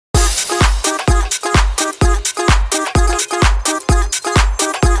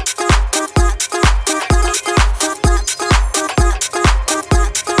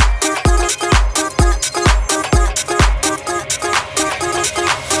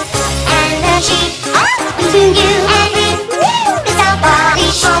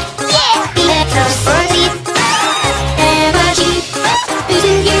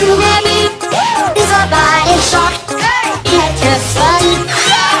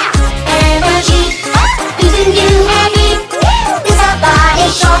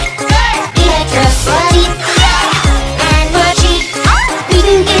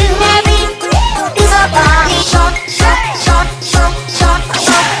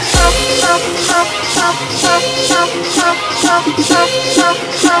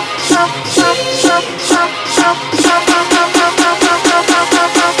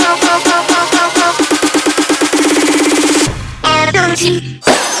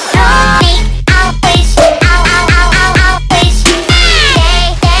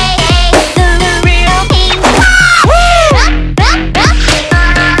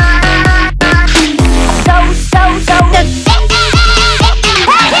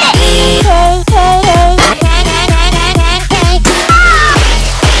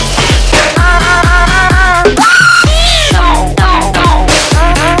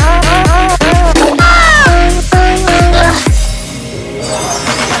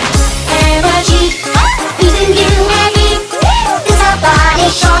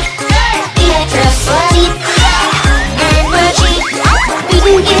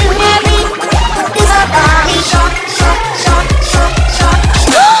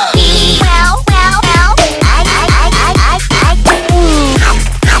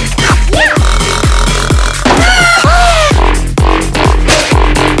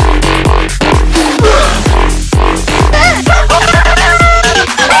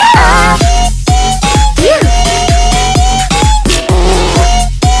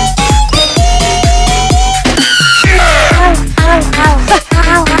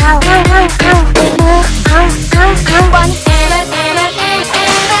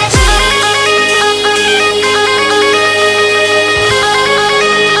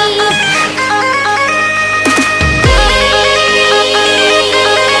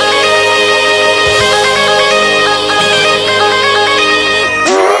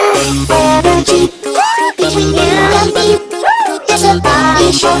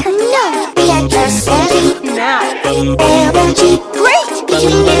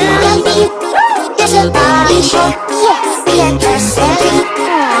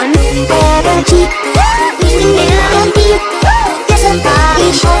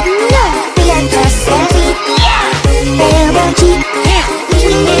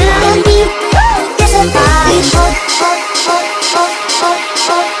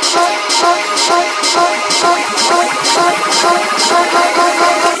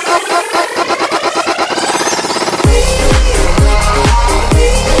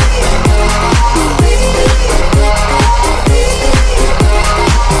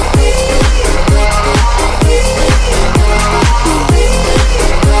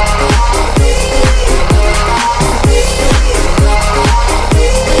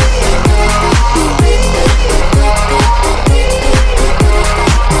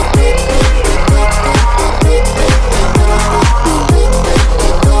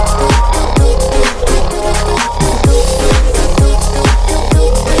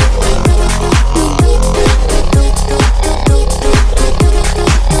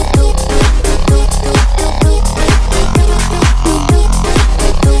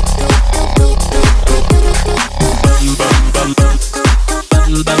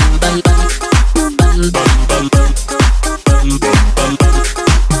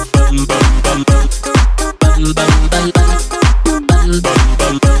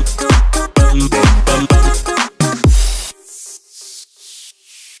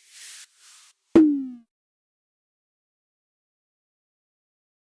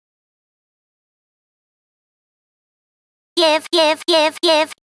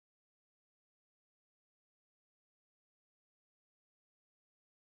Give.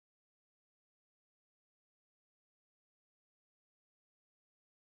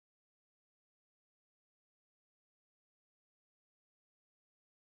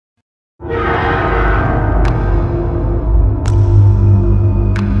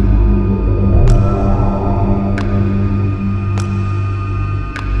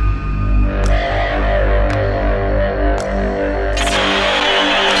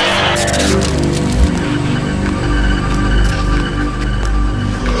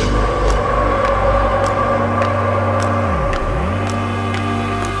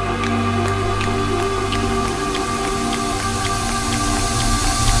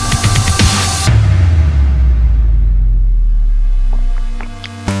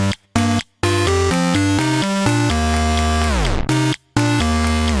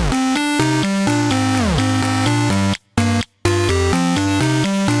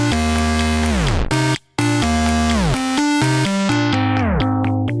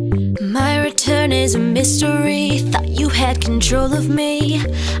 Is a mystery, thought you had control of me.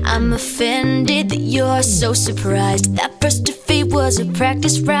 I'm offended that you're so surprised. That first defeat was a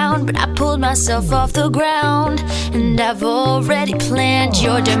practice round, but I pulled myself off the ground, and I've already planned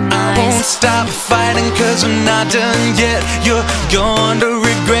your demise. I won't stop fighting 'cause I'm not done yet. You're going to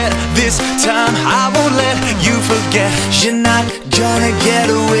regret This time I won't let you forget. You're not gonna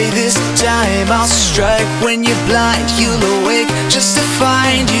get away this time. I'll strike when you're blind. You'll awake just to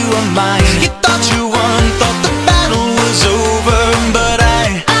find you are mine. You thought you won, thought the battle was over, but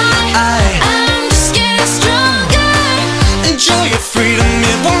I'm just getting stronger. Enjoy your freedom,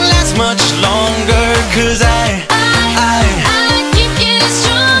 it won't last much longer. Cause I keep getting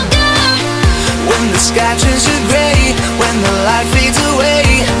stronger. When the sky turns to gray, when the light fades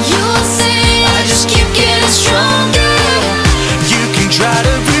away, You'll see I just keep getting stronger. You can try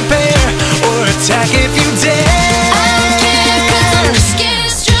to prepare or attack if you dare. I don't care, 'cause I'm just getting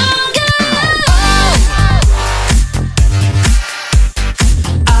stronger.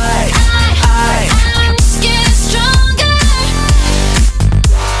 I'm just getting stronger.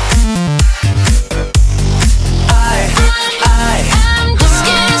 I'm just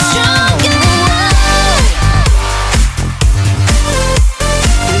getting stronger.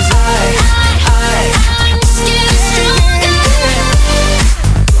 I'm just getting stronger.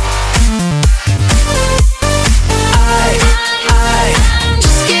 I'm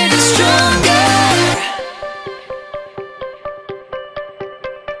just getting stronger.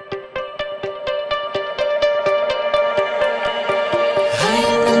 I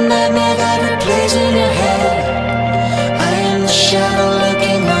am the nightmare that replays in your head. I am the shadow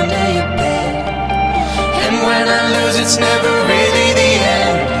lurking under your bed. And when I lose, it's never really the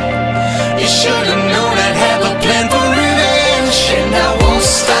end. You should've known.